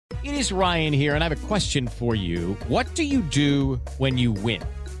is Ryan here, and I have a question for you. What do you do when you win?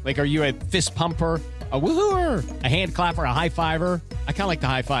 Like, are you a fist pumper, a woohooer, a hand clapper, a high fiver? I kind of like the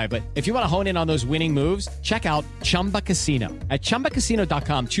high five, but if you want to hone in on those winning moves, check out Chumba Casino. At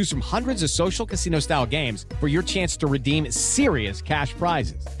ChumbaCasino.com, choose from hundreds of social casino style games for your chance to redeem serious cash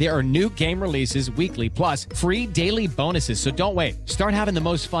prizes. There are new game releases weekly, plus free daily bonuses. So don't wait. Start having the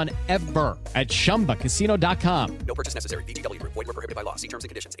most fun ever at ChumbaCasino.com. No purchase necessary. VGW Group. Void where prohibited by law. See terms and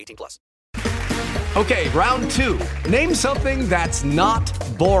conditions. 18+. Okay, round two. Name something that's not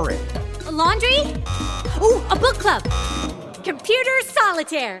boring. A laundry? Ooh, a book club. Computer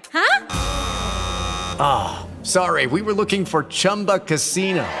solitaire, huh? Ah, sorry, we were looking for Chumba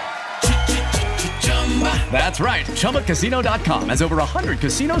Casino. That's right, ChumbaCasino.com has over 100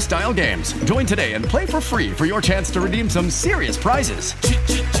 casino-style games. Join today and play for free for your chance to redeem some serious prizes.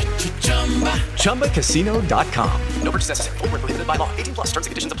 ChumbaCasino.com. No purchase necessary. Void where prohibited by law. 18+. Terms and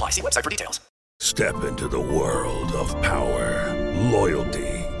conditions apply. See website for details. Step into the world of power, loyalty,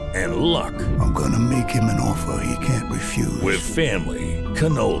 and luck. I'm gonna make him an offer he can't refuse. With family,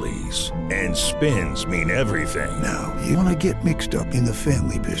 cannolis, and spins mean everything. Now, you wanna get mixed up in the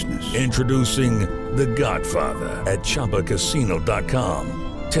family business. Introducing The Godfather at ChumbaCasino.com.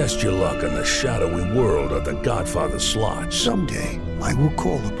 Test your luck in the shadowy world of The Godfather slot. Someday, I will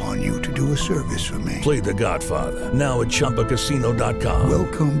call upon you to do a service for me. Play The Godfather, now at ChumbaCasino.com.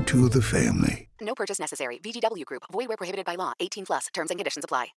 Welcome to the family. No purchase necessary. VGW Group. Void where prohibited by law. 18+. Terms and conditions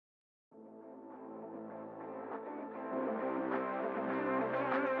apply.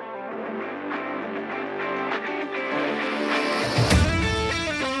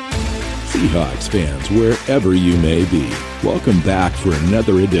 Seahawks fans, wherever you may be, welcome back for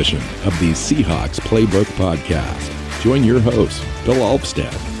another edition of the Seahawks Playbook Podcast. Join your host, Bill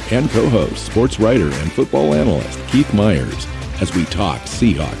Alvstead, and co-host, sports writer and football analyst Keith Myers, as we talk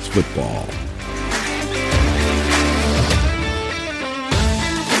Seahawks football.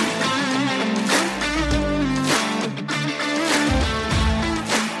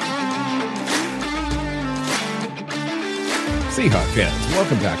 Seahawks fans,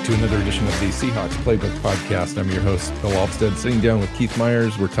 welcome back to another edition of the Seahawks Playbook Podcast. I'm your host, Bill Alvstead, sitting down with Keith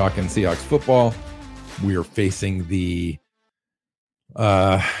Myers. We're talking Seahawks football. We are facing the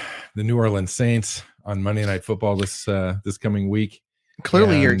New Orleans Saints on Monday Night Football this coming week.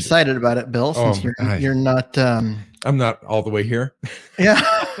 Clearly, you're excited about it, Bill. Since you're not. I'm not all the way here. Yeah,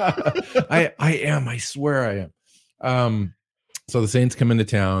 I am. I swear I am. So the Saints come into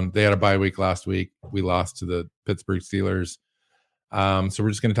town. They had a bye week last week. We lost to the Pittsburgh Steelers. So we're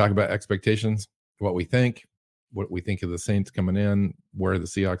just going to talk about expectations, what we think of the Saints coming in, where the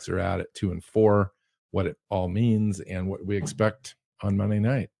Seahawks are at 2-4, what it all means, and what we expect on Monday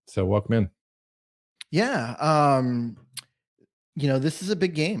night. So welcome in. Yeah. This is a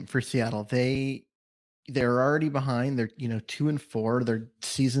big game for Seattle. They're already behind. They're 2-4. Their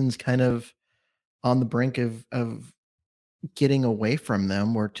season's kind of on the brink of getting away from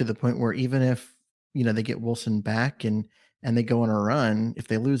them, or to the point where even if they get Wilson back and they go on a run, if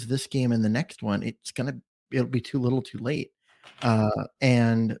they lose this game and the next one, it'll be too little too late.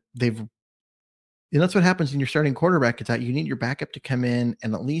 And that's what happens when you're starting quarterback. It's that you need your backup to come in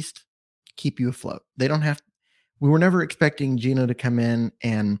and at least keep you afloat. We were never expecting Gino to come in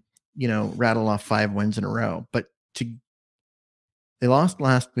and, rattle off 5 wins in a row, but they lost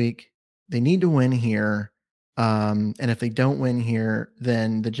last week. They need to win here. And if they don't win here,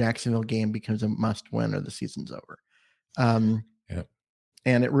 then the Jacksonville game becomes a must win or the season's over. And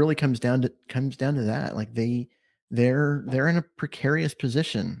it really comes down to that. Like they're in a precarious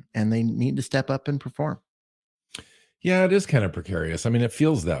position and they need to step up and perform. Yeah, it is kind of precarious. I mean, it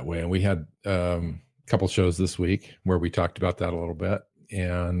feels that way. And we had a couple shows this week where we talked about that a little bit.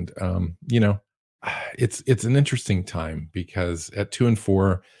 And it's an interesting time because at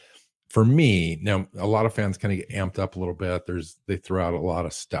 2-4, for me, now a lot of fans kind of get amped up a little bit. They throw out a lot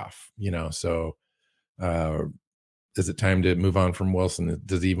of stuff, so is it time to move on from Wilson?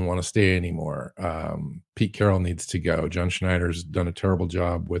 Does he even want to stay anymore? Pete Carroll needs to go. John Schneider's done a terrible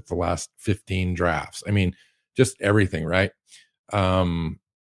job with the last 15 drafts. I mean, just everything, right? And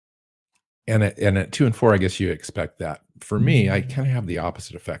at 2-4, I guess you expect that. For me, I kind of have the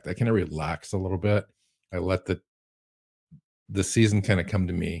opposite effect. I kind of relax a little bit. I let the season kind of come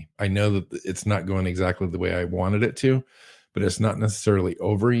to me. I know that it's not going exactly the way I wanted it to, but it's not necessarily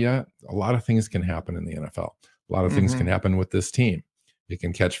over yet. A lot of things can happen in the NFL. A lot of things can happen with this team. It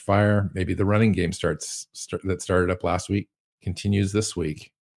can catch fire. Maybe the running game that started up last week continues this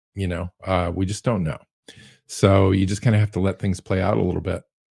week. We just don't know. So you just kind of have to let things play out a little bit.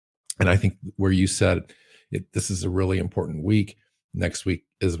 And I think where you said this is a really important week. next week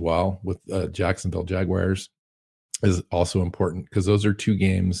as well with Jacksonville Jaguars is also important, because those are two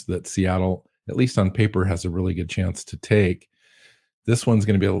games that Seattle, at least on paper, has a really good chance to take. This one's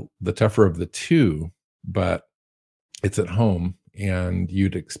going to be the tougher of the two, but it's at home, and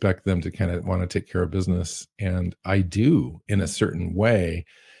you'd expect them to kind of want to take care of business. And I do, in a certain way.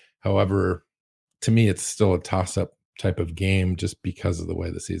 However, to me, it's still a toss-up type of game just because of the way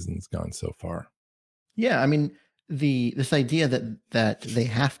the season's gone so far. Yeah, I mean, this idea that they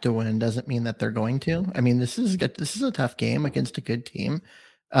have to win doesn't mean that they're going to. I mean, this is a tough game against a good team,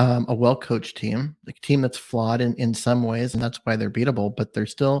 a well-coached team, a team that's flawed in some ways, and that's why they're beatable. But they've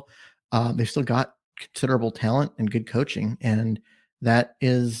still got considerable talent and good coaching, and that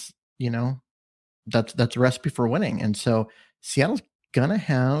is, that's a recipe for winning. And so Seattle's gonna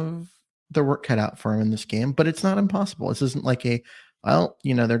have their work cut out for them in this game, but it's not impossible. This isn't like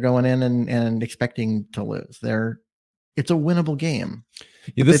they're going in and expecting to lose. It's a winnable game.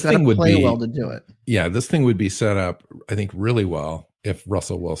 Yeah, this thing would play be well to do it. Yeah, this thing would be set up, I think, really well if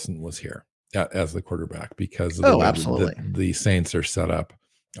Russell Wilson was here as the quarterback, because of the way absolutely. the Saints are set up,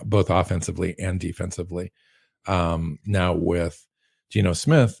 both offensively and defensively. Now with Geno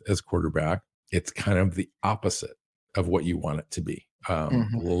Smith as quarterback, it's kind of the opposite of what you want it to be.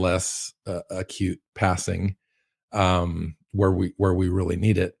 Less acute passing, where we really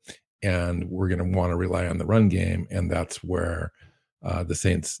need it, and we're going to want to rely on the run game, and that's where the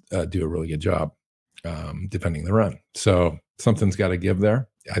Saints do a really good job defending the run. So something's got to give there.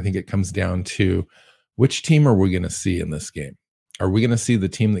 I think it comes down to which team are we going to see in this game? Are we going to see the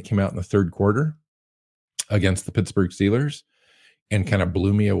team that came out in the third quarter against the Pittsburgh Steelers and kind of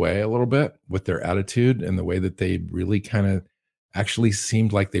blew me away a little bit with their attitude and the way that they really kind of actually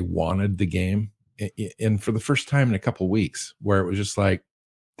seemed like they wanted the game, and for the first time in a couple of weeks, where it was just like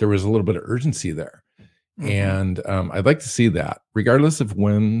there was a little bit of urgency there. And I'd like to see that, regardless of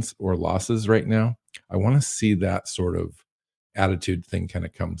wins or losses right now. I want to see that sort of attitude thing kind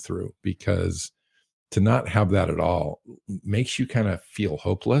of come through, because to not have that at all makes you kind of feel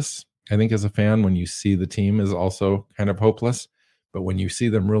hopeless. I think as a fan, when you see the team is also kind of hopeless, but when you see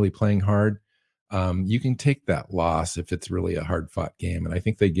them really playing hard, you can take that loss if it's really a hard fought game. And I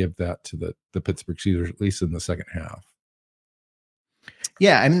think they give that to the Pittsburgh Steelers, at least in the second half.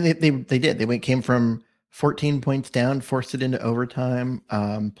 Yeah, I mean, they did. They came from 14 points down, forced it into overtime,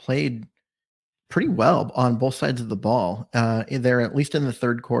 played pretty well on both sides of the ball. There, at least in the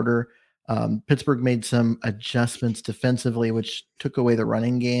third quarter, Pittsburgh made some adjustments defensively, which took away the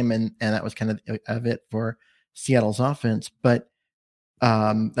running game, and that was kind of it for Seattle's offense. But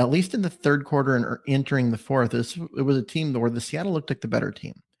at least in the third quarter and entering the fourth, it was a team where the Seattle looked like the better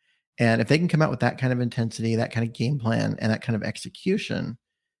team. And if they can come out with that kind of intensity, that kind of game plan, and that kind of execution,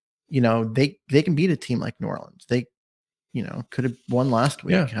 they can beat a team like New Orleans. They, could have won last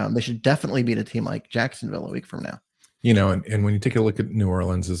week. Yeah. They should definitely beat a team like Jacksonville a week from now. And when you take a look at New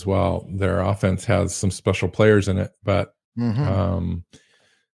Orleans as well, their offense has some special players in it, but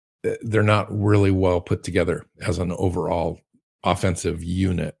they're not really well put together as an overall offensive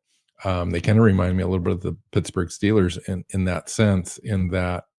unit. They kind of remind me a little bit of the Pittsburgh Steelers in that sense, in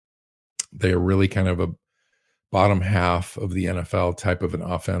that they are really kind of a bottom half of the NFL type of an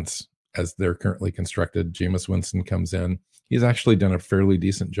offense as they're currently constructed. Jameis Winston comes in. He's actually done a fairly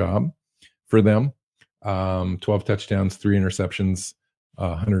decent job for them. 12 touchdowns, 3 interceptions,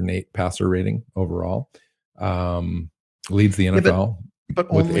 108 passer rating overall. Leads the NFL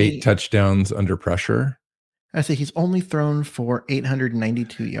but with only 8 touchdowns under pressure. I say he's only thrown for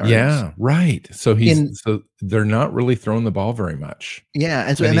 892 yards. Yeah, right. So so they're not really throwing the ball very much. Yeah,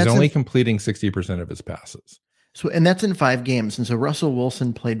 and he's only completing 60% of his passes. So, and that's in 5 games. And so Russell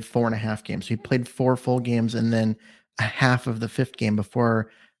Wilson played 4.5 games. So he played 4 full games and then a half of the 5th game before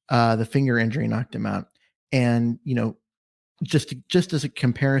the finger injury knocked him out. And, just as a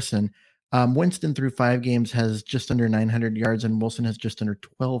comparison, Winston through 5 games has just under 900 yards and Wilson has just under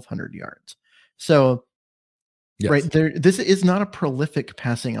 1,200 yards. So, yes. Right there, this is not a prolific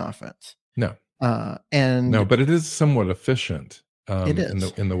passing offense. No, but it is somewhat efficient. It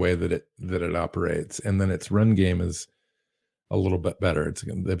is in the way that it operates, and then its run game is a little bit better.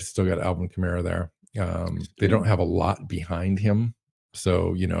 They've still got Alvin Kamara there. They don't have a lot behind him,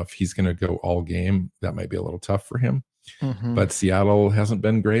 so if he's going to go all game, that might be a little tough for him. But Seattle hasn't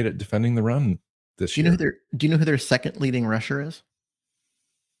been great at defending the run this year. Do you know who their second leading rusher is?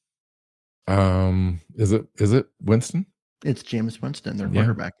 Is it Winston? It's Jameis Winston, their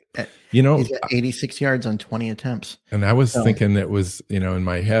quarterback. He's got 86 yards on 20 attempts. And I was thinking it was, in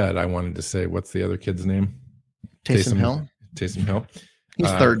my head, I wanted to say, what's the other kid's name? Taysom Hill. Taysom Hill. He's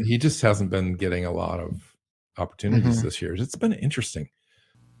third. He just hasn't been getting a lot of opportunities this year. It's been interesting.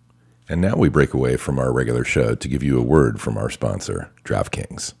 And now we break away from our regular show to give you a word from our sponsor,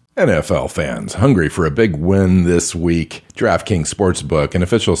 DraftKings. NFL fans hungry for a big win this week? DraftKings Sportsbook, an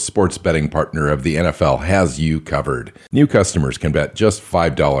official sports betting partner of the NFL, has you covered. New customers can bet just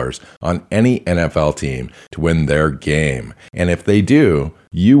 $5 on any NFL team to win their game. And if they do,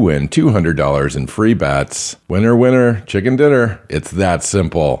 you win $200 in free bets. Winner, winner, chicken dinner. It's that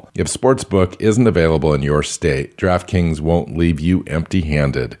simple. If Sportsbook isn't available in your state, DraftKings won't leave you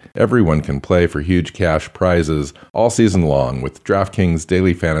empty-handed. Everyone can play for huge cash prizes all season long with DraftKings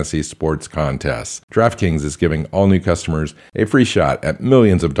Daily Fantasy Sports Contests. DraftKings is giving all new customers a free shot at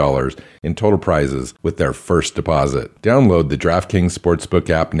millions of dollars in total prizes with their first deposit. Download the DraftKings Sportsbook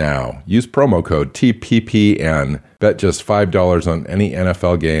app now. Use promo code TPPN. Bet just $5 on any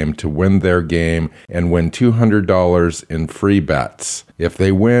NFL game to win their game and win $200 in free bets. If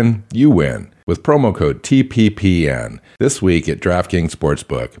they win, you win with promo code TPPN this week at DraftKings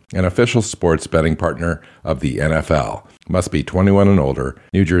Sportsbook, an official sports betting partner of the NFL. Must be 21 and older.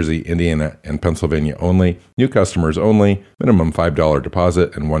 New Jersey, Indiana, and Pennsylvania only. New customers only. Minimum $5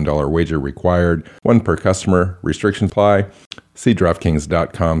 deposit and $1 wager required. One per customer. Restrictions apply. See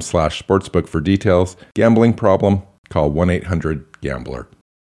DraftKings.com/sportsbook for details. Gambling problem? Call 1-800-GAMBLER.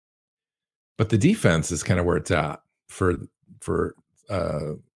 But the defense is kind of where it's at for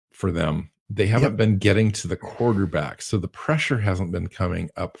them. They haven't been getting to the quarterback, so the pressure hasn't been coming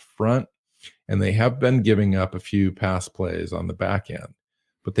up front, and they have been giving up a few pass plays on the back end.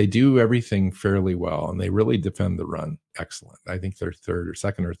 But they do everything fairly well, and they really defend the run excellent. I think they're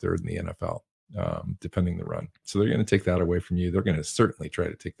second or third in the NFL, defending the run. So they're going to take that away from you. They're going to certainly try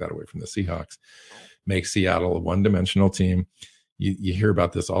to take that away from the Seahawks. Make Seattle a one-dimensional team. You hear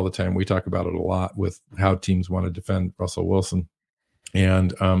about this all the time. We talk about it a lot with how teams want to defend Russell Wilson.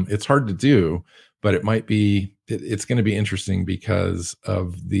 And it's hard to do, but it might be, it's going to be interesting because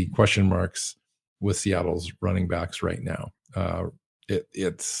of the question marks with Seattle's running backs right now.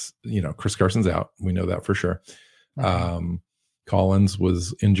 It's, Chris Carson's out. We know that for sure. Collins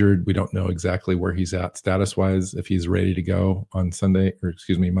was injured. We don't know exactly where he's at status-wise, if he's ready to go on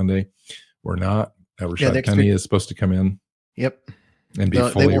Monday or not. Rashad Penny is supposed to come in. Yep. And be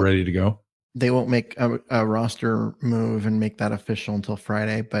fully ready to go. They won't make a roster move and make that official until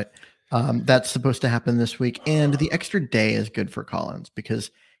Friday, but that's supposed to happen this week. And the extra day is good for Collins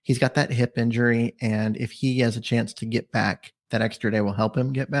because he's got that hip injury. And if he has a chance to get back, that extra day will help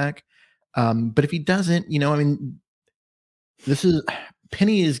him get back. But if he doesn't,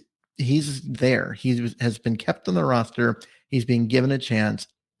 Penny he's there. He has been kept on the roster. He's being given a chance.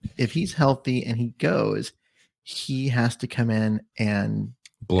 If he's healthy and he goes, he has to come in and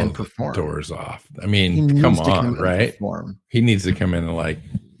blow the doors off. I mean, come on, right? He needs to come in and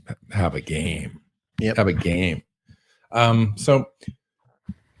have a game. Yep. Have a game. So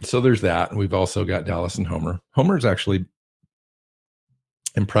there's that. And we've also got Dallas and Homer. Homer's actually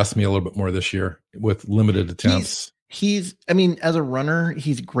impressed me a little bit more this year with limited attempts. He's as a runner,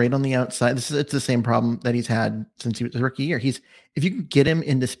 he's great on the outside. It's the same problem that he's had since he was a rookie year. If you can get him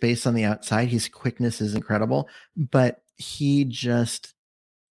into space on the outside, his quickness is incredible, but he just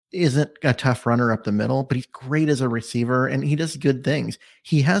isn't a tough runner up the middle, but he's great as a receiver and he does good things.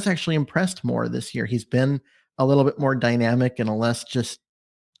 He has actually impressed more this year. He's been a little bit more dynamic and a less just,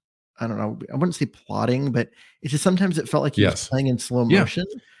 I don't know, I wouldn't say plotting, but it's just sometimes it felt like he was playing in slow motion.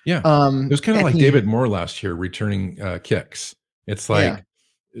 Yeah. It was kind of like David Moore last year returning kicks. It's like,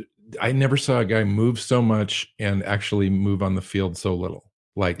 I never saw a guy move so much and actually move on the field so little.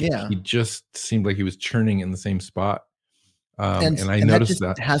 He just seemed like he was churning in the same spot. And I noticed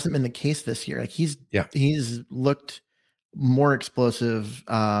that hasn't been the case this year. He's looked more explosive.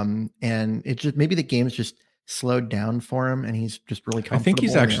 And it just, maybe the game's just slowed down for him and he's just really comfortable. I think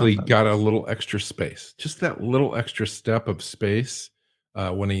he's actually got a little extra space, just that little extra step of space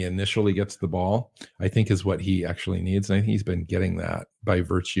when he initially gets the ball, I think is what he actually needs. And I think he's been getting that by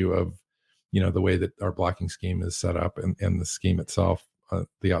virtue of, the way that our blocking scheme is set up and the scheme itself,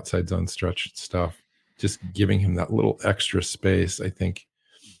 the outside zone stretch stuff, just giving him that little extra space, I think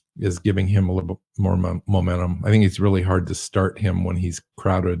is giving him a little bit more momentum. I think it's really hard to start him when he's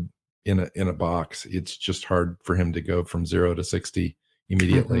crowded in a box. It's just hard for him to go from 0 to 60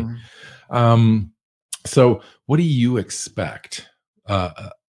 immediately. So what do you expect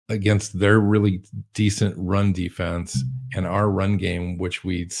against their really decent run defense and our run game, which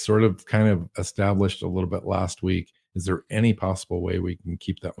we sort of kind of established a little bit last week? Is there any possible way we can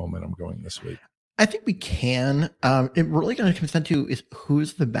keep that momentum going this week? I think we can. It really going to come down to is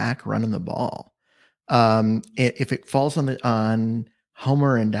who's the back running the ball. If it falls on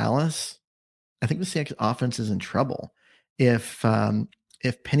Homer and Dallas, I think the Seahawks offense is in trouble. If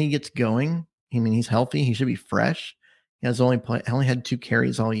Penny gets going, I mean, he's healthy. He should be fresh. He has only had 2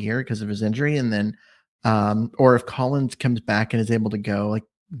 carries all year because of his injury. And then, or if Collins comes back and is able to go, like,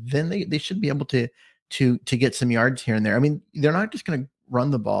 then they should be able to get some yards here and there. I mean, they're not just going to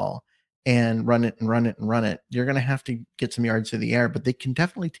run the ball and run it and run it and run it. You're going to have to get some yards through the air, but they can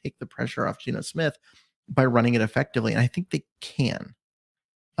definitely take the pressure off Geno Smith by running it effectively. And I think they can.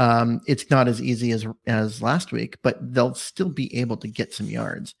 It's not as easy as last week, but they'll still be able to get some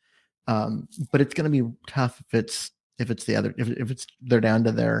yards. But it's going to be tough if they're down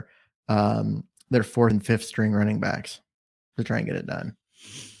to their 4th and 5th string running backs to try and get it done.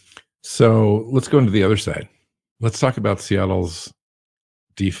 So let's go into the other side. Let's talk about Seattle's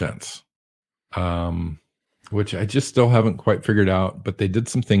defense, which I just still haven't quite figured out, but they did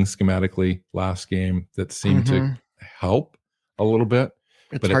some things schematically last game that seemed to help a little bit.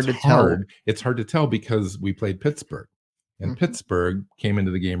 It's hard to tell. It's hard to tell because we played Pittsburgh, and Pittsburgh came into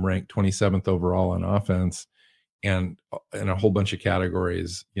the game ranked 27th overall on offense, and in a whole bunch of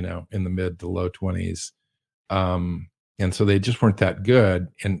categories, in the mid to low 20s. And so they just weren't that good.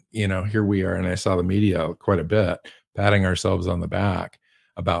 And, here we are. And I saw the media quite a bit patting ourselves on the back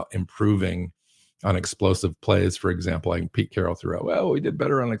about improving on explosive plays. For example, like Pete Carroll threw out, well, we did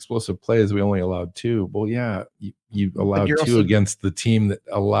better on explosive plays. We only allowed 2. Well, yeah, you allowed 2 against the team that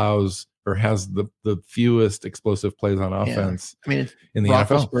allows or has the fewest explosive plays on offense. Yeah. I mean, in the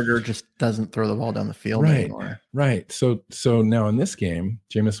NFL. Roethlisberger just doesn't throw the ball down the field anymore. Right. So now in this game,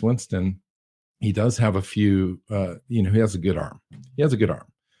 Jameis Winston, he does have a few, he has a good arm.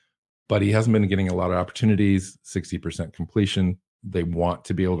 But he hasn't been getting a lot of opportunities, 60% completion. They want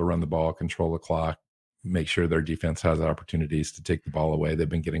to be able to run the ball, control the clock, make sure their defense has opportunities to take the ball away. They've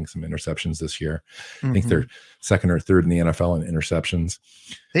been getting some interceptions this year. I think they're 2nd or 3rd in the NFL in interceptions.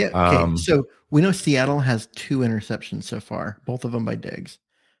 So we know Seattle has 2 interceptions so far, both of them by Diggs.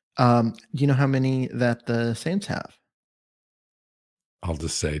 Do you know how many that the Saints have? I'll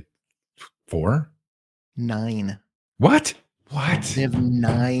just say 4? 9. What? They have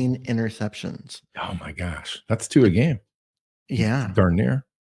 9 interceptions. Oh my gosh. That's 2 a game. Yeah. Darn near.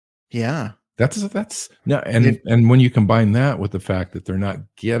 Yeah. That's no, and when you combine that with the fact that they're not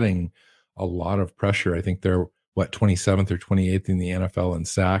getting a lot of pressure, I think they're 27th or 28th in the NFL in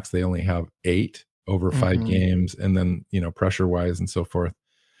sacks. They only have 8 over 5 games, and then pressure wise and so forth,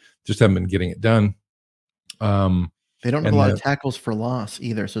 just haven't been getting it done. They don't have a lot of tackles for loss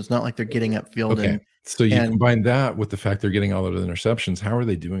either, so it's not like they're getting upfield. Okay, so you combine that with the fact they're getting all of the interceptions. How are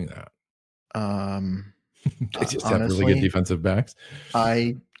they doing that? They just have really good defensive backs.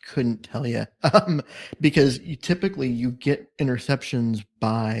 I couldn't tell you, because you typically get interceptions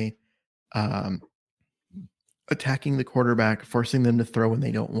by attacking the quarterback, forcing them to throw when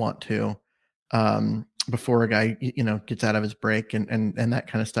they don't want to, before a guy gets out of his break and that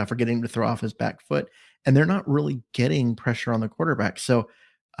kind of stuff, or getting him to throw off his back foot. And they're not really getting pressure on the quarterback. So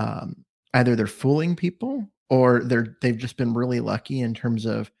either they're fooling people, or they've just been really lucky in terms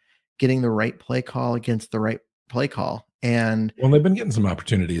of getting the right play call against the right play call. And they've been getting some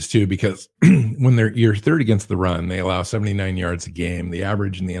opportunities too, because when you're 3rd against the run, they allow 79 yards a game. The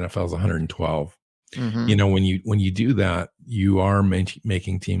average in the NFL is 112. When you do that, you are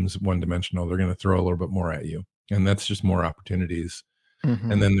making teams one-dimensional. They're going to throw a little bit more at you, and that's just more opportunities.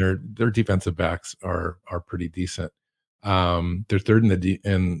 And then their defensive backs are pretty decent. They're 3rd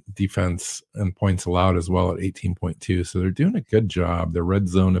in defense and points allowed as well at 18.2. So they're doing a good job. Their red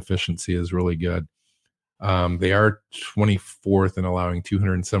zone efficiency is really good. They are 24th in allowing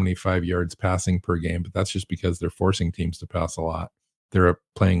 275 yards passing per game, but that's just because they're forcing teams to pass a lot. They're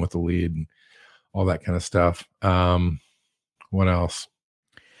playing with the lead and all that kind of stuff. What else?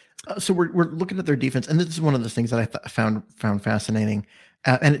 So we're looking at their defense, and this is one of the things that I found fascinating,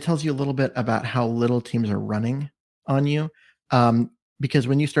 and it tells you a little bit about how little teams are running on you, because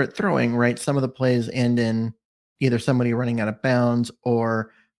when you start throwing, right, some of the plays end in either somebody running out of bounds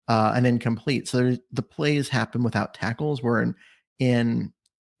or an incomplete. So the plays happen without tackles, where in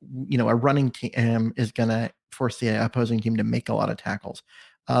a running team is going to force the opposing team to make a lot of tackles.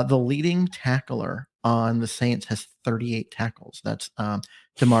 The leading tackler on the Saints has 38 tackles. That's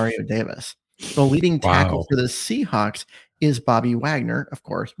Demario Davis. The leading tackle for the Seahawks is Bobby Wagner, of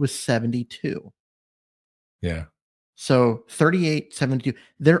course, with 72. Yeah. So 38, 72.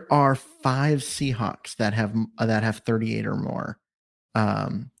 There are 5 Seahawks that have 38 or more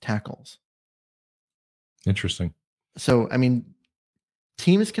tackles. Interesting. So, I mean,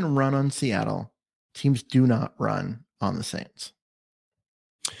 teams can run on Seattle. Teams do not run on the Saints.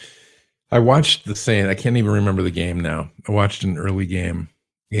 I watched the Saints. I can't even remember the game now. I watched an early game,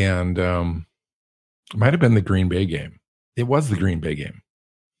 and It might have been the Green Bay game. It was the Green Bay game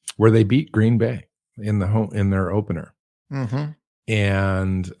where they beat Green Bay in their opener. Mm-hmm.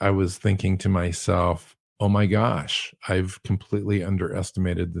 And I was thinking to myself, oh my gosh, I've completely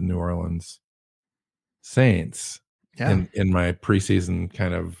underestimated the New Orleans Saints Yeah. in my preseason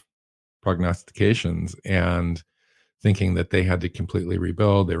kind of prognostications, and thinking that they had to completely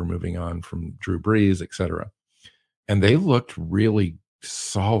rebuild. They were moving on from Drew Brees, et cetera. And they looked really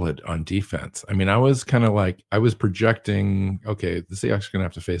solid on defense. I mean, I was kind of like, I was projecting, okay, the Seahawks are going to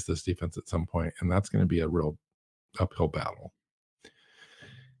have to face this defense at some point, and that's going to be a real uphill battle.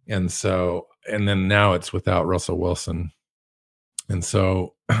 And so, and then now it's without Russell Wilson. And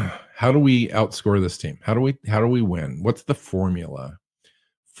so, how do we outscore this team? How do we win? What's the formula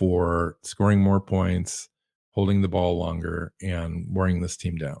for scoring more points, holding the ball longer, and wearing this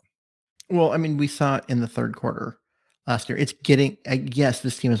team down? Well, I mean, we saw it in the third quarter last year. It's getting, yes,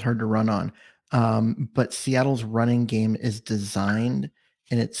 this team is hard to run on, but Seattle's running game is designed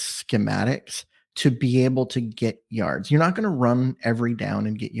in its schematics to be able to get yards. You're not going to run every down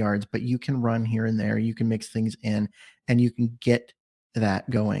and get yards, but you can run here and there. You can mix things in, and you can get that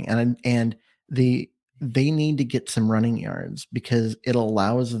going. And they need to get some running yards because it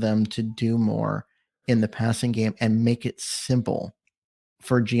allows them to do more in the passing game and make it simple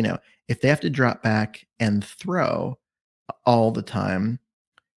for Geno. If they have to drop back and throw all the time,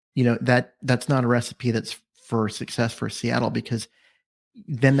 that's not a recipe that's for success for Seattle, because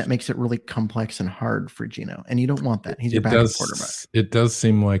then that makes it really complex and hard for Geno, and you don't want that. He's your backup quarterback. It does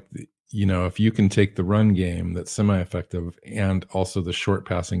seem like, if you can take the run game that's semi-effective and also the short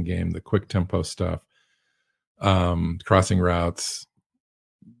passing game, the quick tempo stuff, crossing routes,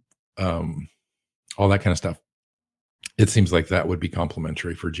 all that kind of stuff, it seems like that would be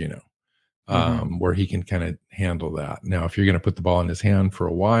complementary for Geno, where he can kind of handle that. Now, if you're going to put the ball in his hand for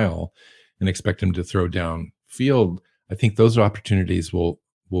a while and expect him to throw downfield, I think those opportunities will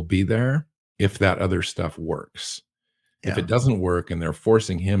be there if that other stuff works. Yeah. If it doesn't work and they're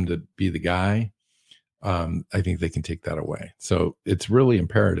forcing him to be the guy, I think they can take that away. So it's really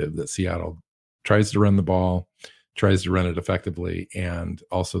imperative that Seattle tries to run the ball, tries to run it effectively, and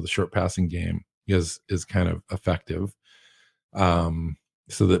also the short passing game is kind of effective,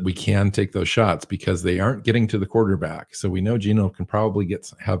 so that we can take those shots, because they aren't getting to the quarterback. So we know Geno can probably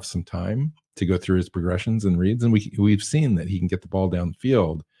have some time to go through his progressions and reads, and we've seen that he can get the ball down the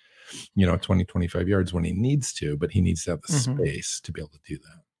field, 20, 25 yards when he needs to, but he needs to have the space to be able to do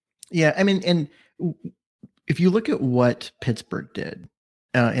that. Yeah, I mean, and if you look at what Pittsburgh did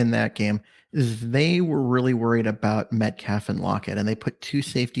in that game, is they were really worried about Metcalf and Lockett, and they put two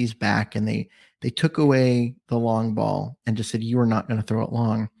safeties back, and they took away the long ball and just said, you are not going to throw it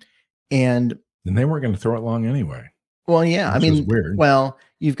long. And they weren't going to throw it long anyway. Well, yeah, I mean, weird. Well,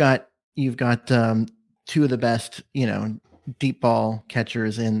 you've got two of the best, deep ball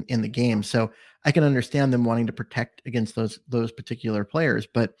catchers in the game. So I can understand them wanting to protect against those particular players.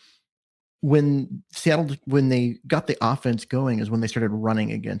 But when they got the offense going is when they started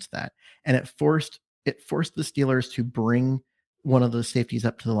running against that. And it forced the Steelers to bring one of those safeties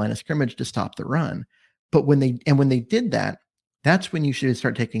up to the line of scrimmage to stop the run. But when they did that, that's when you should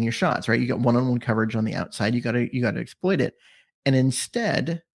start taking your shots, right? You got one-on-one coverage on the outside. You got to exploit it. And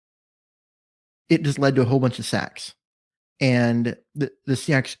instead, it just led to a whole bunch of sacks. And the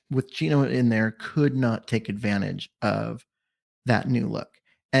Seahawks with Geno in there could not take advantage of that new look.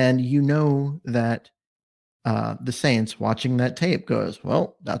 And that the Saints watching that tape goes,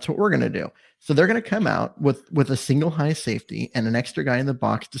 well, that's what we're going to do. So they're going to come out with a single high safety and an extra guy in the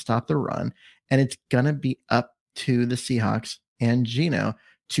box to stop the run. And it's going to be up to the Seahawks and Geno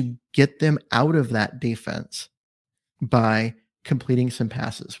to get them out of that defense by completing some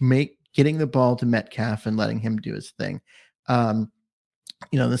passes, getting the ball to Metcalf and letting him do his thing.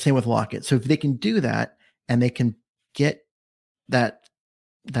 The same with Lockett. So if they can do that and they can get that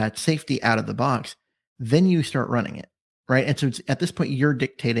safety out of the box, then you start running it, right? And so it's, at this point, you're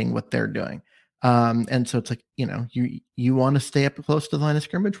dictating what they're doing. And so it's like, you want to stay up close to the line of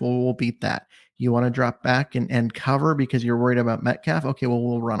scrimmage? Well, we'll beat that. You want to drop back and cover because you're worried about Metcalf? Okay, well,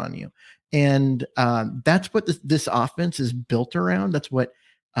 we'll run on you. And that's what this offense is built around. That's what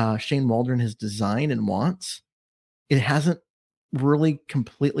Shane Waldron has designed and wants. It hasn't really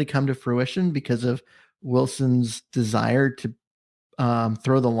completely come to fruition because of Wilson's desire to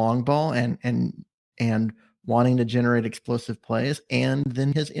throw the long ball and wanting to generate explosive plays, and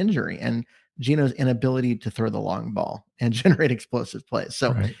then his injury and Geno's inability to throw the long ball and generate explosive plays.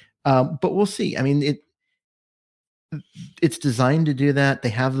 So, right. But we'll see. I mean, it's designed to do that. They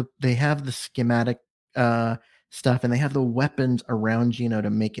have the schematic stuff, and they have the weapons around Geno to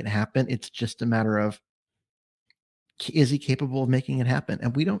make it happen. It's just a matter of, is he capable of making it happen?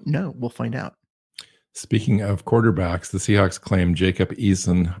 And we don't know. We'll find out. Speaking of quarterbacks, the Seahawks claimed Jacob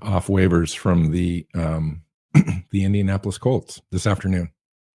Eason off waivers from the the Indianapolis Colts this afternoon.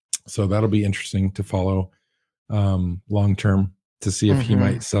 So that'll be interesting to follow long term to see if he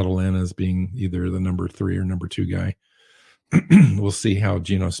might settle in as being either the number 3 or number 2 guy. We'll see how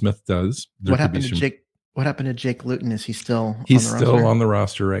Geno Smith does. What happened to Jake Luton? Is he still He's on the still roster? on the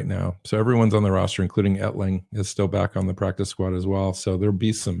roster right now. So everyone's on the roster, including Etling is still back on the practice squad as well. So there'll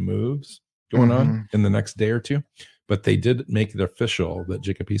be some moves going on in the next day or two. But they did make it official that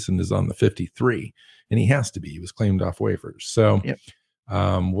Jacob Eason is on the 53, and he has to be. He was claimed off waivers. So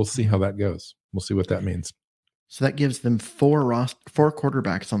we'll see how that goes. We'll see what that means. So that gives them 4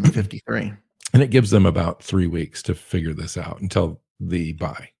 quarterbacks on the 53. And it gives them about 3 weeks to figure this out until the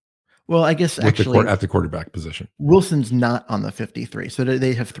bye. Well, I guess actually at the quarterback position. Wilson's not on the 53. So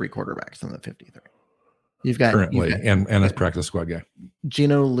they have 3 quarterbacks on the 53. You've got and a practice squad guy.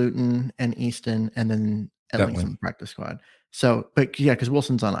 Geno, Luton, and Easton, and then Edling's on the practice squad. So, but yeah, because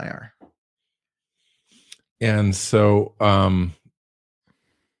Wilson's on IR. And so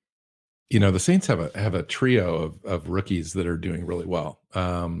the Saints have a trio of rookies that are doing really well.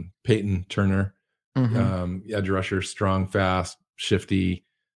 Peyton Turner, edge rusher, strong, fast, shifty,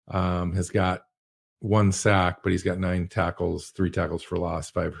 has got 1 sack, but he's got 9 tackles, 3 tackles for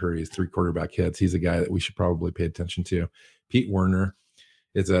loss, 5 hurries, 3 quarterback hits. He's a guy that we should probably pay attention to. Pete Werner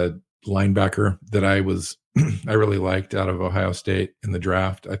is a linebacker that I really liked out of Ohio State in the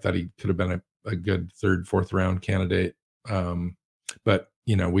draft. I thought he could have been a good 3rd, 4th round candidate. But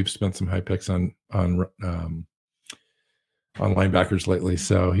we've spent some high picks on linebackers lately,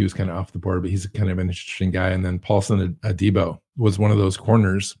 so he was kind of off the board, but he's kind of an interesting guy. And then Paulson Adebo was one of those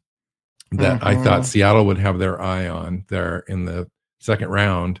corners that I thought Seattle would have their eye on there in the 2nd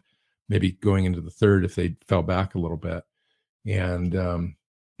round, maybe going into the 3rd if they fell back a little bit. And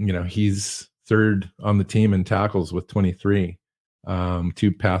he's 3rd on the team in tackles with 23,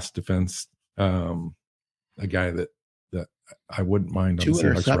 2 pass defense, a guy that I wouldn't mind on the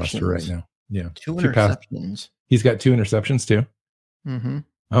Seahawks roster right now. Yeah. 2 interceptions. He's got 2 interceptions too.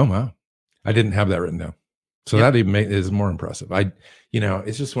 Oh, wow. I didn't have that written down. So that even is more impressive.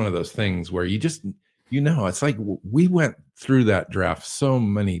 It's just one of those things where you just, it's like we went through that draft so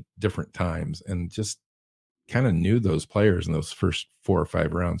many different times and just kind of knew those players in those first 4 or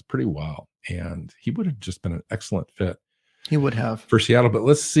 5 rounds pretty well. And he would have just been an excellent fit. He would have for Seattle, but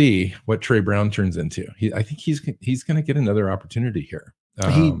let's see what Trey Brown turns into. I think he's going to get another opportunity here.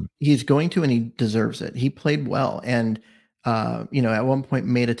 He's going to, and he deserves it. He played well, and at one point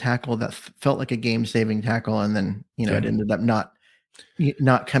made a tackle that felt like a game-saving tackle, and then it ended up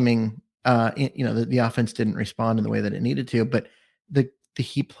not coming. The offense didn't respond in the way that it needed to, but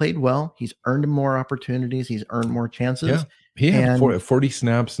he played well. He's earned more opportunities. He's earned more chances. Yeah, he had 40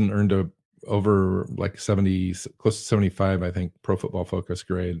 snaps and earned over like 70, close to 75, I think, Pro Football Focus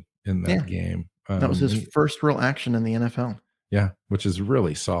grade in that game. That was his first real action in the NFL. Yeah, which is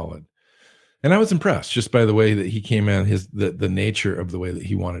really solid. And I was impressed just by the way that he came in. The nature of the way that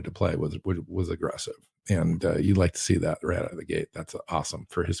he wanted to play was aggressive, and you'd like to see that right out of the gate. That's awesome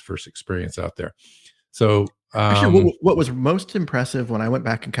for his first experience out there. So actually, what was most impressive when I went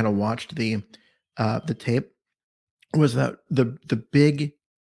back and kind of watched the tape was that the big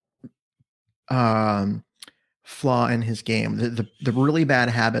flaw in his game, the really bad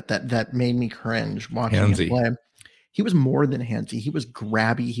habit that made me cringe watching him play. He was more than handsy. He was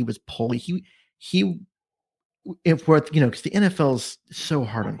grabby. He was pulley. Because the NFL's so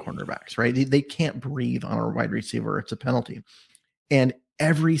hard on cornerbacks, right? They can't breathe on a wide receiver. It's a penalty. And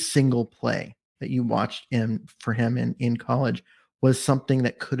every single play that you watched for him in college was something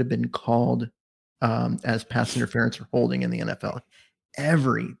that could have been called as pass interference or holding in the NFL.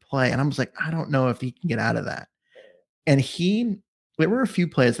 Every play. And I was like, I don't know if he can get out of that. And there were a few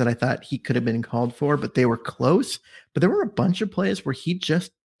plays that I thought he could have been called for, but they were close. But there were a bunch of plays where he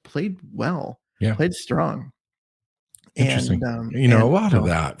just played well, played strong. Interesting. And, a lot of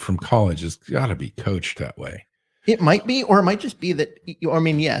that from college has got to be coached that way. It might be, or it might just be that,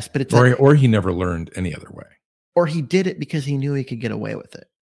 yes, but it's or he never learned any other way. Or he did it because he knew he could get away with it.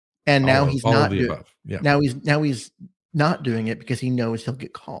 And now he's not doing it. Yeah. Now he's not doing it because he knows he'll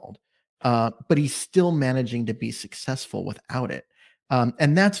get called. But he's still managing to be successful without it.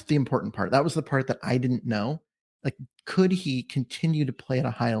 And that's the important part. That was the part that I didn't know. Like, could he continue to play at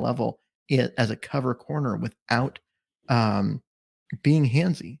a high level as a cover corner without being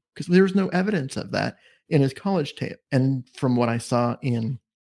handsy? Because there's no evidence of that in his college tape. And from what I saw in,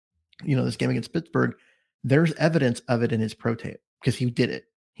 this game against Pittsburgh, there's evidence of it in his pro tape because he did it.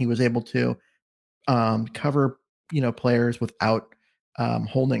 He was able to cover, players without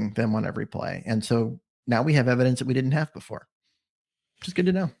holding them on every play. And so now we have evidence that we didn't have before, which is good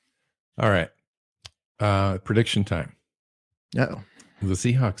to know. All right. Prediction time. Uh-oh. The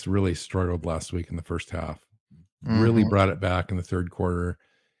Seahawks really struggled last week in the first half. Really brought it back in the third quarter.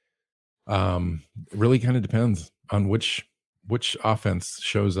 It really kind of depends on which offense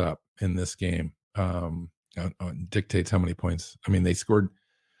shows up in this game. Dictates how many points. I mean, they scored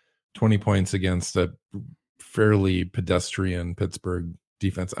 20 points against a fairly pedestrian Pittsburgh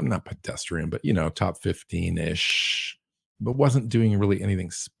defense. I'm not pedestrian, but top 15-ish, but wasn't doing really anything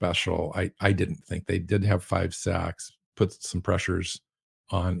special. I didn't think. They did have 5 sacks, put some pressures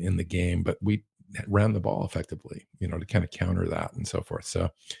on in the game, but we ran the ball effectively, to kind of counter that and so forth. So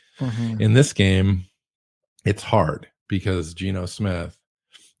in this game, it's hard because Geno Smith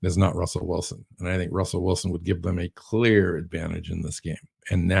is not Russell Wilson. And I think Russell Wilson would give them a clear advantage in this game.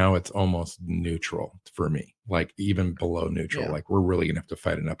 And now it's almost neutral for me, like even below neutral. Like we're really going to have to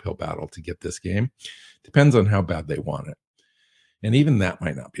fight an uphill battle to get this game. Depends on how bad they want it. And even that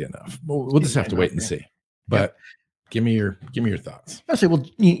might not be enough. We'll just have to wait and see. But give me your thoughts. I say, well,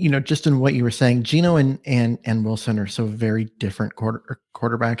 just in what you were saying, Geno and Wilson are so very different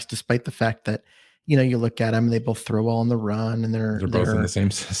quarterbacks, despite the fact that, you look at them, they both throw well on the run, and they're both in the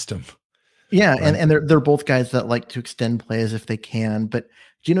same system. Yeah, right? and they're both guys that like to extend plays if they can. But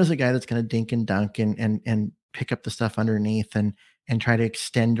Geno's a guy that's going to dink and dunk and pick up the stuff underneath and try to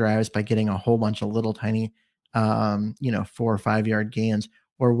extend drives by getting a whole bunch of little tiny 4 or 5 yard gains.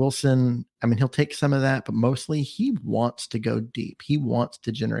 Or Wilson, I mean, he'll take some of that, but mostly he wants to go deep. He wants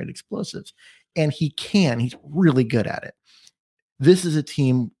to generate explosives, and he can. He's really good at it. This is a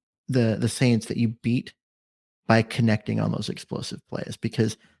team, the Saints, that you beat by connecting on those explosive plays,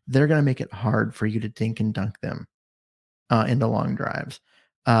 because they're going to make it hard for you to dink and dunk them into long drives.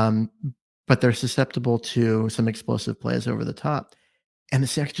 But they're susceptible to some explosive plays over the top, and the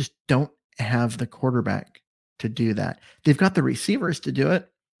Seahawks just don't have the quarterback to do that. They've got the receivers to do it.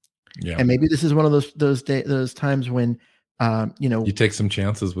 Yeah. And maybe this is one of those times when you take some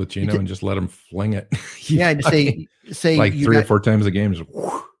chances with Geno and just let him fling it. Just say like 3 or 4 times a game. Just,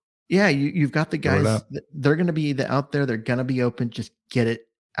 you've got the guys. They're going to be out there. They're going to be open. Just get it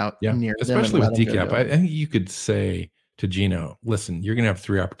out near them. Especially with DCAP. I think you could say to Geno, listen, you're going to have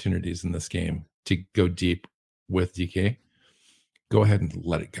 3 opportunities in this game to go deep with DK. Go ahead and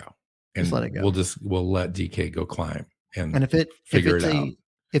let it go. And just let it go. We'll let DK go climb and if it's out.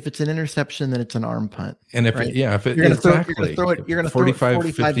 If it's an interception, then it's an arm punt. And if right? you're going to throw it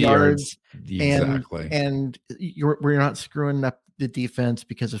 45 yards, exactly. And we're not screwing up the defense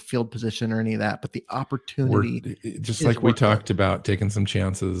because of field position or any of that, but the opportunity, just like we talked about taking some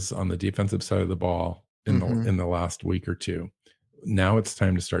chances on the defensive side of the ball in the last week or two. Now it's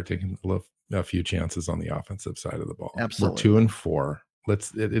time to start taking a few chances on the offensive side of the ball. Absolutely. We're 2-4.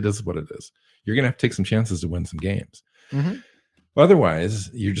 It is what it is. You're going to have to take some chances to win some games. Otherwise,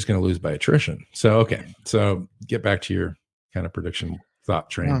 you're just going to lose by attrition. So get back to your kind of prediction thought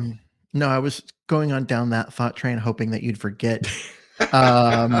train. No, I was going on down that thought train, hoping that you'd forget.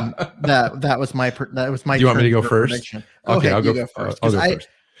 That was my. Do you want me to go first? Prediction. Okay, I'll go first. I'll go first.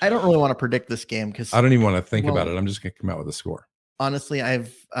 I don't really want to predict this game because I don't even want to think about it. I'm just going to come out with a score. Honestly, I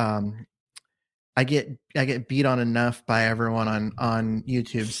get beat on enough by everyone on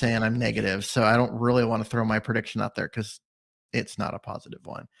YouTube saying I'm negative, so I don't really want to throw my prediction out there because it's not a positive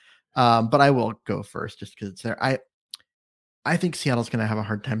one. But I will go first just because it's there. I think Seattle's going to have a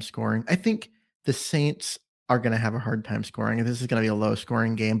hard time scoring. I think the Saints are going to have a hard time scoring, and this is going to be a low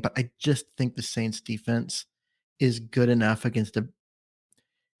scoring game. But I just think the Saints defense is good enough against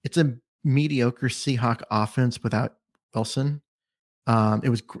it's a mediocre Seahawk offense without Wilson. It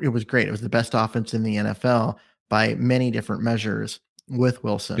was great. It was the best offense in the NFL by many different measures with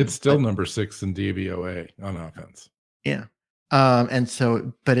Wilson. It's still number 6 in DVOA on offense. Yeah. And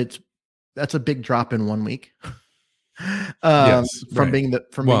so, but that's a big drop in 1 week. It's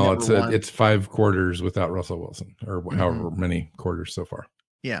 5 quarters without Russell Wilson, or however many quarters so far.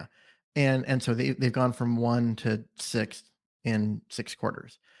 Yeah. And so they've gone from 1 to 6 in 6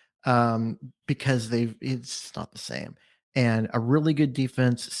 quarters. Because it's not the same. And a really good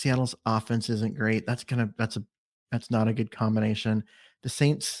defense. Seattle's offense isn't great. That's not a good combination. The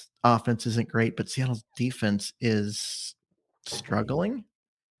Saints offense isn't great, but Seattle's defense is struggling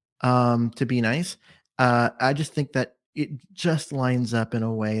to be nice. I just think that it just lines up in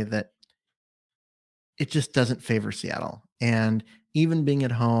a way that it just doesn't favor Seattle. And even being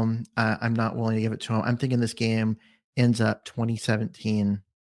at home, I'm not willing to give it to them. I'm thinking this game ends up 2017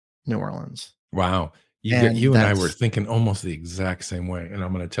 New Orleans. Wow. You and I were thinking almost the exact same way, and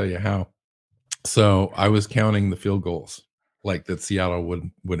I'm going to tell you how. So I was counting the field goals like that Seattle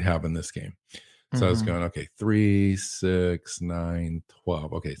would have in this game. So I was going, okay, 3, 6, 9,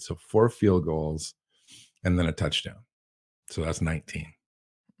 12. Okay, so 4 field goals and then a touchdown. So that's 19.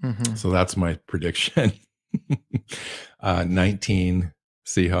 So that's my prediction. 19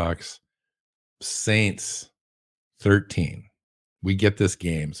 Seahawks, Saints 13. We get this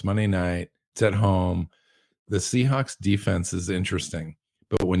game. It's Monday night. It's at home. The Seahawks defense is interesting,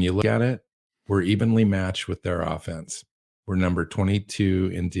 but when you look at it, we're evenly matched with their offense. We're number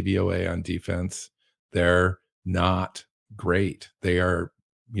 22 in DVOA on defense. They're not great. They are,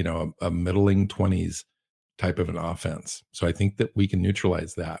 a middling 20s type of an offense. So I think that we can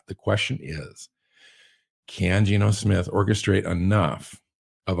neutralize that. The question is, can Geno Smith orchestrate enough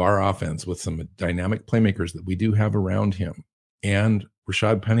of our offense with some dynamic playmakers that we do have around him, and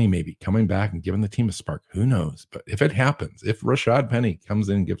Rashad Penny maybe coming back and giving the team a spark? Who knows? But if it happens, if Rashad Penny comes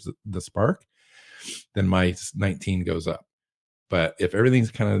in and gives the spark, then my 19 goes up. But if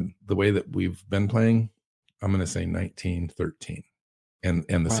everything's kind of the way that we've been playing, I'm going to say 19-13. And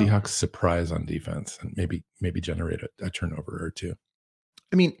the Seahawks surprise on defense and maybe generate a turnover or two.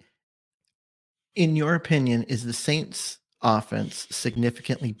 I mean, in your opinion, is the Saints offense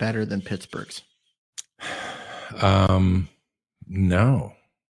significantly better than Pittsburgh's? No,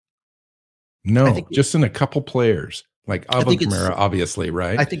 just in a couple players, like Alvin Kamara, obviously,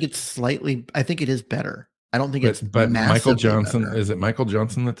 right? I think it is better. I don't think but Michael Johnson, better. Is it Michael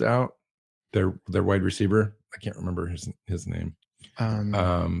Johnson that's out? Their wide receiver? I can't remember his name.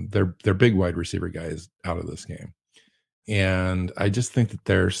 Their big wide receiver guy is out of this game. And I just think that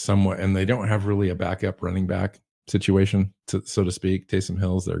they're somewhat, and they don't have really a backup running back situation, so to speak. Taysom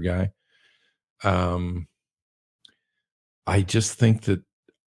Hill's their guy. I just think that,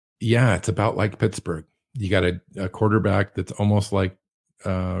 it's about like Pittsburgh. You got a quarterback that's almost like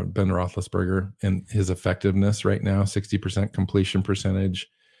Ben Roethlisberger in his effectiveness right now, 60% completion percentage.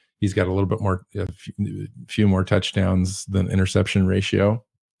 He's got a little bit more, a few more touchdowns than interception ratio,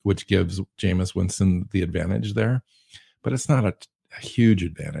 which gives Jameis Winston the advantage there. But it's not a huge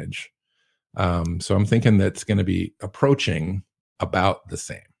advantage. So I'm thinking that's going to be approaching about the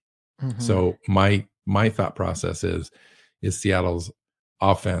same. So my thought process is Seattle's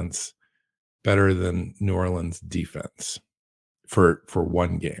offense better than New Orleans defense for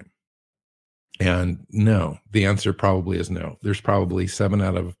one game? And no, the answer probably is no. There's probably 7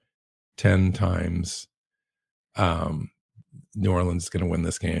 out of 10 times New Orleans is going to win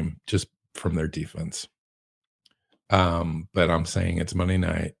this game just from their defense. But I'm saying it's Monday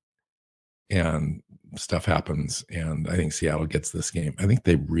night and stuff happens, and I think Seattle gets this game. I think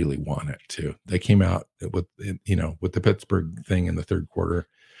they really want it too. They came out with the Pittsburgh thing in the third quarter,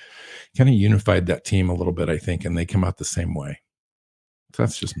 kind of unified that team a little bit, I think, and they come out the same way. So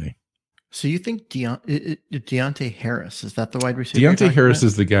that's just me. So you think Deontay Harris, is that the wide receiver? Deontay Harris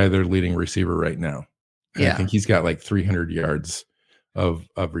is the guy, their leading receiver right now. And I think he's got like 300 yards of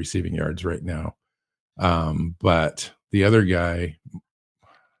receiving yards right now. But the other guy,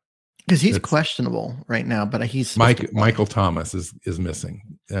 because he's questionable right now, but he's Michael Thomas is missing.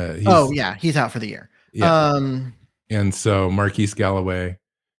 He's out for the year. Yeah. And so Marquise Galloway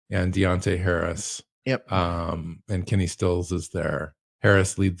and Deontay Harris. Yep. And Kenny Stills is there.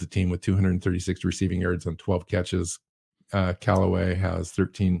 Harris leads the team with 236 receiving yards on 12 catches. Callaway has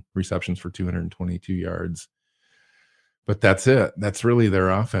 13 receptions for 222 yards. But that's it. That's really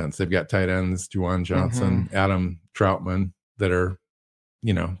their offense. They've got tight ends, Juwan Johnson, Adam Troutman, that are,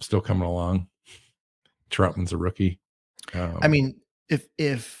 still coming along. Troutman's a rookie. I mean,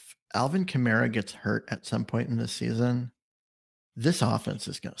 if Alvin Kamara gets hurt at some point in the season, this offense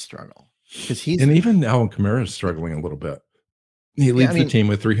is going to struggle. And even Alvin Kamara is struggling a little bit. He leads the team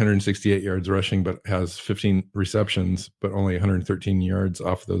with 368 yards rushing, but has 15 receptions, but only 113 yards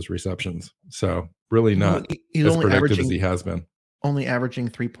off those receptions. So really not as productive as he has been. Only averaging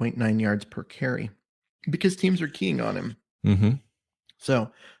 3.9 yards per carry because teams are keying on him. Mm-hmm. So,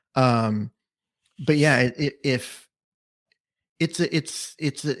 but yeah, if it's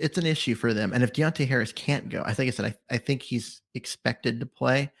an issue for them, and if Deontay Harris can't go, I think he's expected to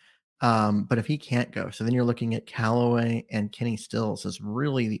play. But if he can't go, so then you're looking at Callaway and Kenny Stills as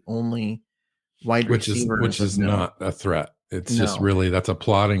really the only wide receivers. Which is not a threat. It's just really, that's a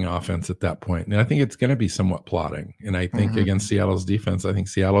plodding offense at that point. And I think it's going to be somewhat plodding. And I think against Seattle's defense, I think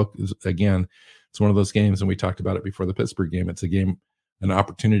Seattle is, again, it's one of those games, and we talked about it before the Pittsburgh game. It's a game, an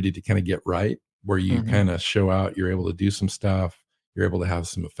opportunity to kind of get right, where you kind of show out, you're able to do some stuff. You're able to have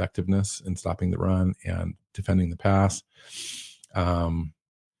some effectiveness in stopping the run and defending the pass.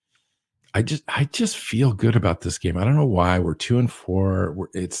 I just feel good about this game. I don't know why. We're 2-4.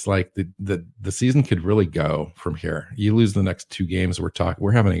 It's like the season could really go from here. You lose the next 2 games,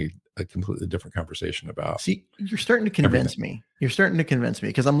 we're having a completely different conversation about. See, you're starting to convince me. You're starting to convince me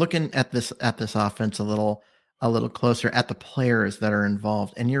because I'm looking at this offense a little closer at the players that are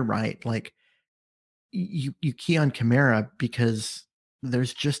involved. And you're right. Like you key on Kamara because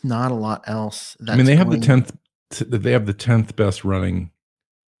there's just not a lot else. I mean, they have the 10th best running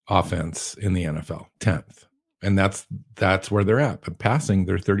offense in the NFL, 10th, and that's where they're at. But passing,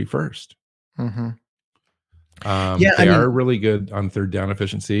 they're 31st. Mm-hmm. They are really good on third down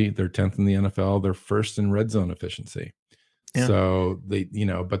efficiency. They're 10th in the NFL. They're first in red zone efficiency. Yeah. So they,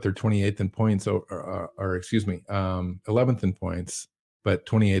 but they're 28th in points, or 11th in points, but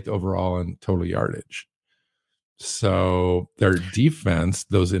 28th overall in total yardage. So their defense,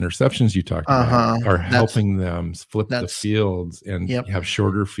 those interceptions you talked about, are helping them flip the fields and have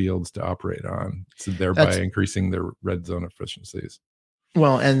shorter fields to operate on, so thereby increasing their red zone efficiencies.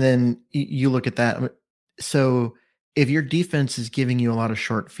 Well, and then you look at that. So if your defense is giving you a lot of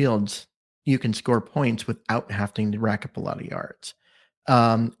short fields, you can score points without having to rack up a lot of yards.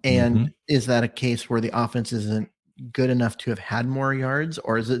 And is that a case where the offense isn't good enough to have had more yards,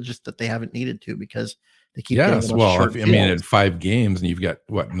 or is it just that they haven't needed to because they keep getting short fields? In 5 games and you've got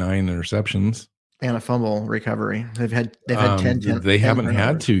 9 interceptions and a fumble recovery. They've had 10. They haven't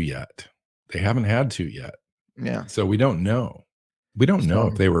had to yet. Yeah. So we don't know. We don't know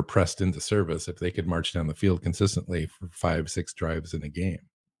if they were pressed into service, if they could march down the field consistently for 5-6 drives in a game.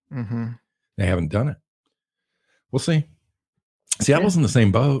 Mm-hmm. They haven't done it. We'll see. Seattle's in the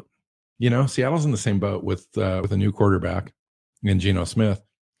same boat. Seattle's in the same boat with a new quarterback in Geno Smith.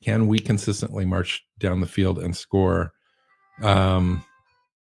 Can we consistently march down the field and score? It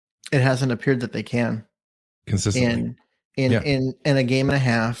hasn't appeared that they can consistently. In a game and a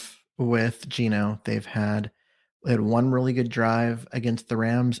half with Geno, they had 1 really good drive against the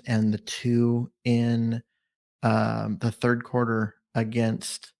Rams and the 2 in the third quarter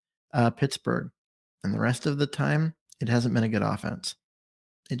against Pittsburgh. And the rest of the time, it hasn't been a good offense.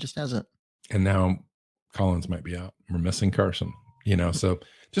 It just hasn't. And now Collins might be out. We're missing Carson, so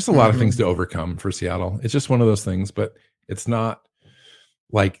just a lot of things to overcome for Seattle. It's just one of those things, but it's not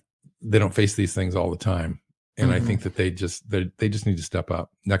like they don't face these things all the time. And I think that they just need to step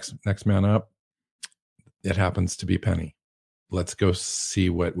up. Next man up. It happens to be Penny. Let's go see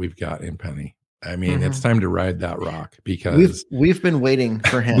what we've got in Penny. I mean, it's time to ride that rock because we've been waiting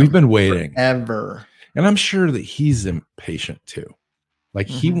for him. We've been waiting forever. And I'm sure that he's impatient too. Like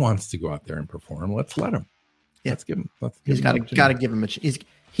he wants to go out there and perform. Let's let him. Yeah. He's got to give him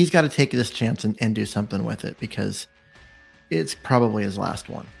he's got to take this chance and do something with it because it's probably his last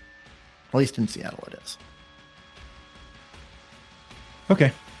one. At least in Seattle it is.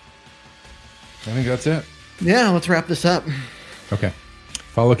 Okay. I think that's it. Yeah, let's wrap this up. Okay.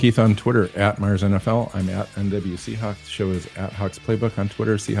 Follow Keith on Twitter at Myers NFL. I'm at NW Seahawks. The show is at Hawks Playbook on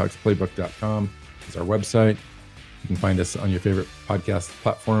Twitter. SeahawksPlaybook.com is our website. You can find us on your favorite podcast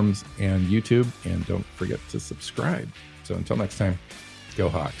platforms and YouTube. And don't forget to subscribe. So until next time, go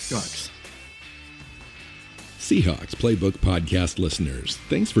Hawks. Go Hawks. Seahawks Playbook podcast listeners,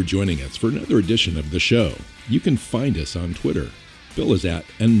 thanks for joining us for another edition of the show. You can find us on Twitter. Bill is at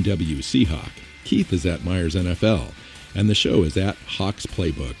NW Seahawk. Keith is at Myers NFL. And the show is at Hawks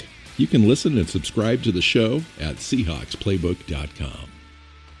Playbook. You can listen and subscribe to the show at SeahawksPlaybook.com.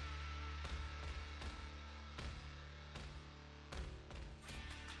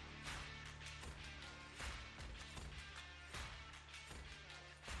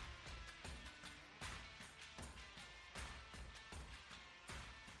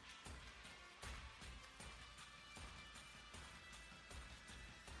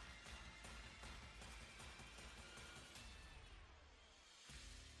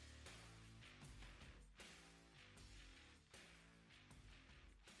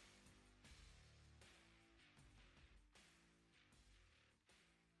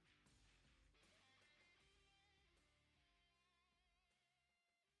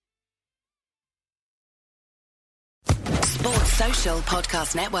 Sports Social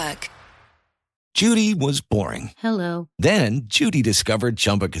Podcast Network. Judy was boring. Hello. Then Judy discovered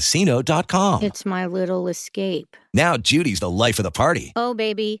ChumbaCasino.com. It's my little escape. Now Judy's the life of the party. Oh,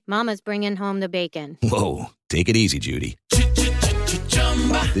 baby, mama's bringing home the bacon. Whoa, take it easy, Judy.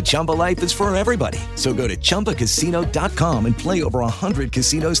 The Chumba life is for everybody. So go to ChumbaCasino.com and play over 100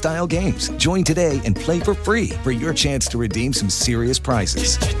 casino-style games. Join today and play for free for your chance to redeem some serious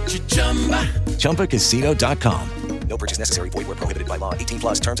prizes. ChumbaCasino.com. No purchase necessary. Void where prohibited by law.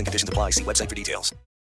 18+ terms and conditions apply. See website for details.